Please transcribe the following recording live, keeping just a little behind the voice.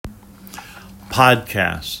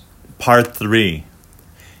podcast, part 3,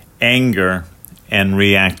 anger and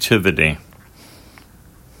reactivity.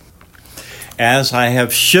 As I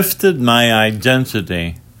have shifted my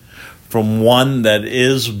identity from one that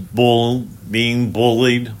is being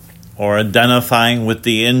bullied or identifying with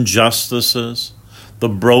the injustices, the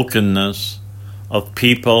brokenness of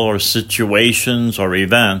people or situations or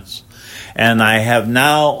events, and I have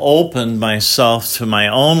now opened myself to my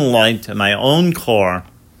own light and my own core,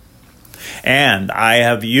 and I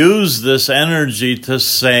have used this energy to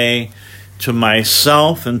say to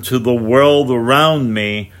myself and to the world around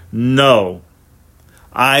me, no,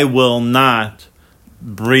 I will not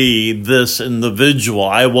breed this individual.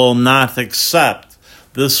 I will not accept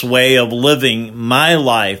this way of living my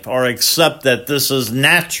life or accept that this is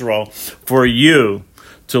natural for you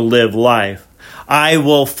to live life. I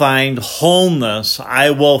will find wholeness. I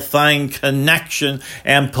will find connection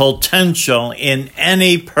and potential in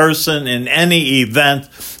any person, in any event,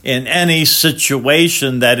 in any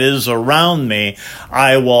situation that is around me.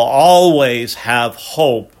 I will always have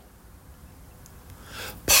hope.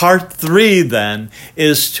 Part 3, then,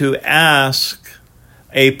 is to ask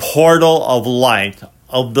a portal of light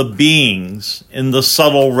of the beings in the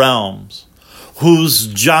subtle realms, whose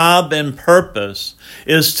job and purpose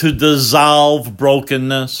is to dissolve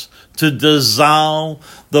brokenness, to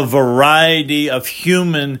dissolve the variety of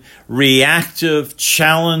human reactive,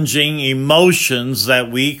 challenging emotions that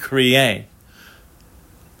we create.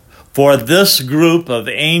 For this group of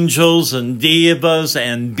angels and devas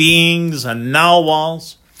and beings and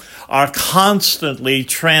nawals are constantly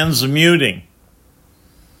transmuting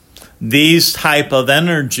these type of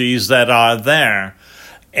energies that are there.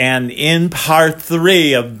 And in part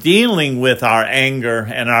 3 of dealing with our anger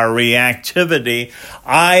and our reactivity,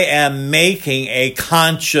 I am making a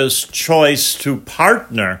conscious choice to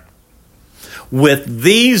partner with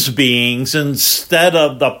these beings instead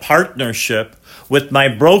of the partnership with my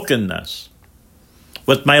brokenness,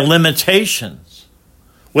 with my limitations,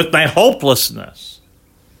 with my hopelessness,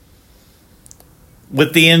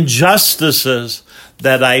 with the injustices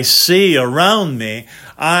that I see around me.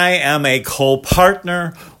 I am a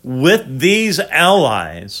co-partner with these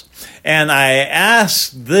allies, and I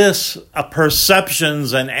ask this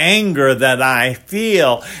perceptions and anger that I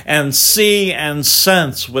feel and see and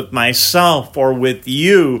sense with myself or with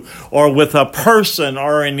you or with a person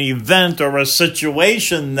or an event or a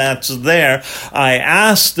situation that's there. I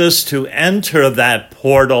ask this to enter that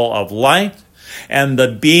portal of light, and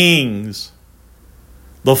the beings,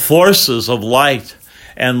 the forces of light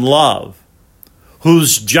and love,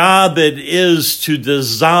 whose job it is to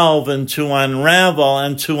dissolve and to unravel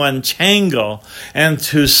and to untangle and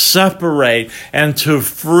to separate and to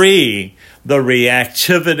free the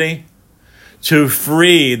reactivity, to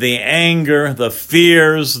free the anger, the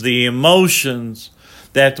fears, the emotions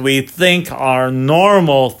that we think are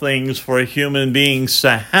normal things for human beings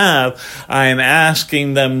to have. I'm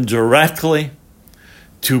asking them directly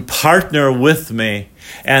to partner with me,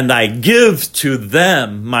 and I give to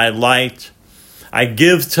them my light. I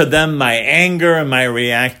give to them my anger and my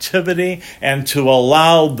reactivity, and to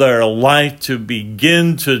allow their light to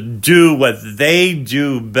begin to do what they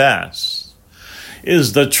do best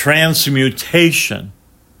is the transmutation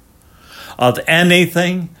of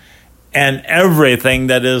anything and everything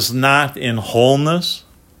that is not in wholeness,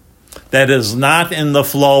 that is not in the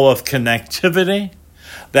flow of connectivity,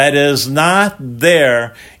 that is not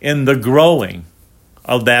there in the growing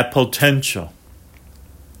of that potential.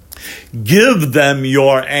 Give them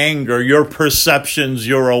your anger, your perceptions,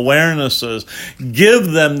 your awarenesses.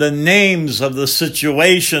 Give them the names of the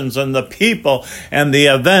situations and the people and the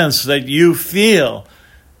events that you feel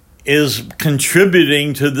is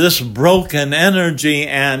contributing to this broken energy,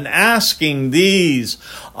 and asking these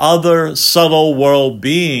other subtle world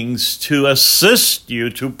beings to assist you,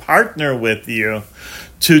 to partner with you,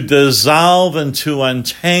 to dissolve and to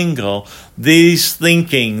untangle these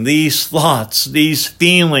thinking, these thoughts, these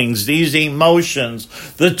feelings, these emotions,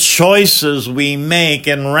 the choices we make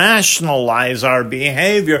and rationalize our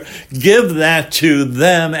behavior. Give that to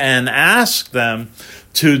them and ask them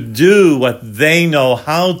to do what they know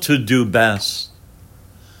how to do best.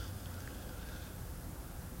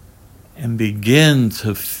 And begin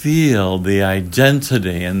to feel the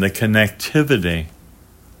identity and the connectivity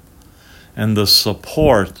and the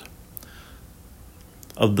support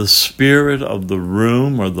of the spirit of the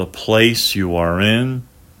room or the place you are in,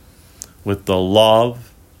 with the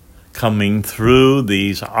love coming through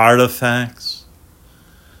these artifacts,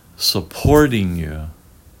 supporting you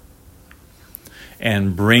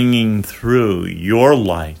and bringing through your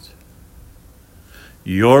light,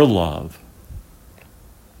 your love,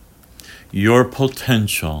 your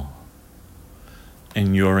potential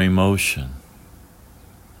and your emotion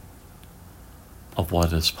of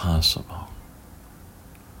what is possible.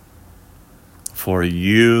 For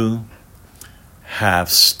you have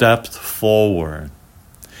stepped forward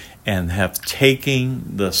and have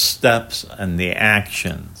taken the steps and the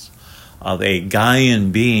actions of a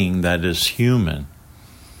Gaian being that is human,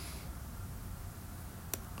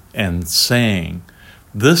 and saying,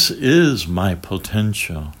 this is my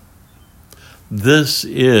potential. This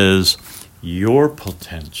is your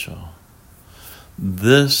potential.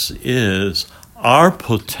 This is our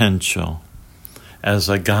potential as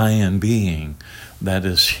a Gaian being that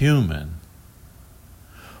is human.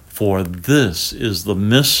 For this is the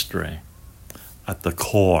mystery at the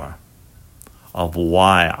core of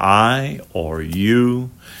why I or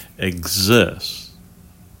you exist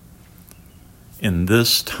in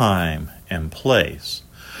this time and place.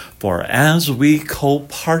 For as we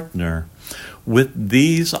co-partner with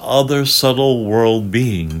these other subtle world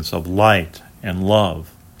beings of light and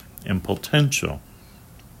love and potential,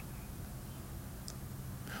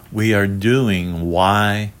 we are doing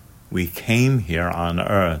why we came here on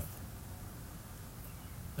earth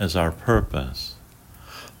as our purpose.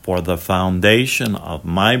 For the foundation of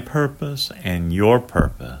my purpose and your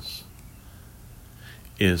purpose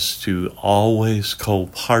is to always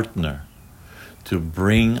co-partner to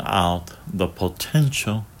bring out the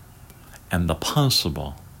potential and the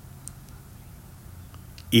possible,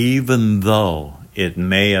 even though it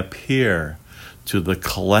may appear to the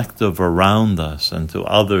collective around us and to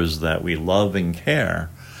others that we love and care,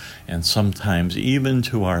 and sometimes even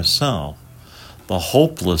to ourselves, the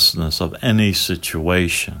hopelessness of any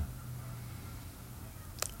situation.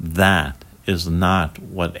 That is not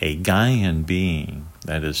what a Gaian being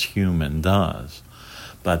that is human does,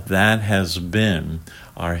 but that has been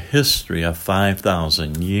our history of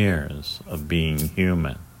 5,000 years of being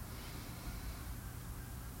human.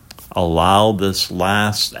 Allow this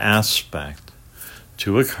last aspect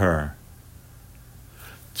to occur,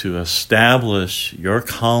 to establish your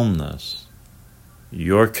calmness,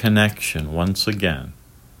 your connection once again,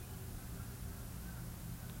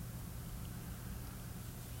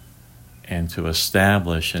 and to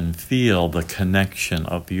establish and feel the connection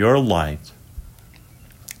of your light,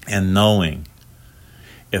 and knowing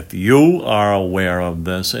if you are aware of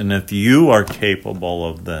this and if you are capable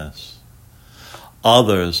of this,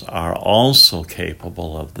 others are also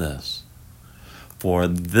capable of this. For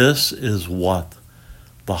this is what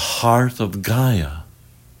the heart of Gaia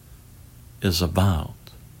is about.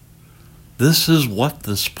 This is what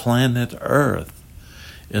this planet Earth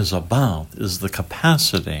is about, is the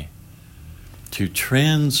capacity to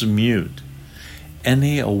transmute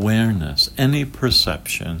any awareness, any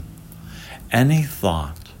perception, any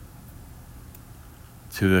thought,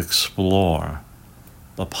 to explore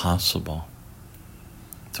the possible,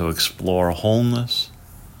 to explore wholeness,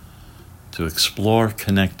 to explore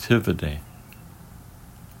connectivity,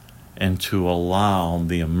 and to allow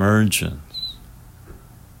the emergence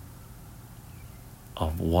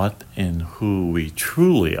of what and who we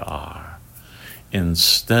truly are,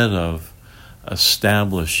 instead of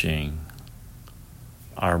establishing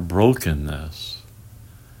our brokenness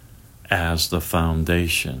as the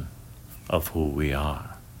foundation of who we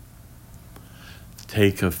are.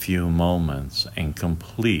 Take a few moments and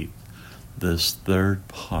complete this third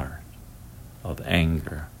part of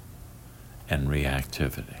anger and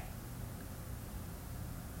reactivity.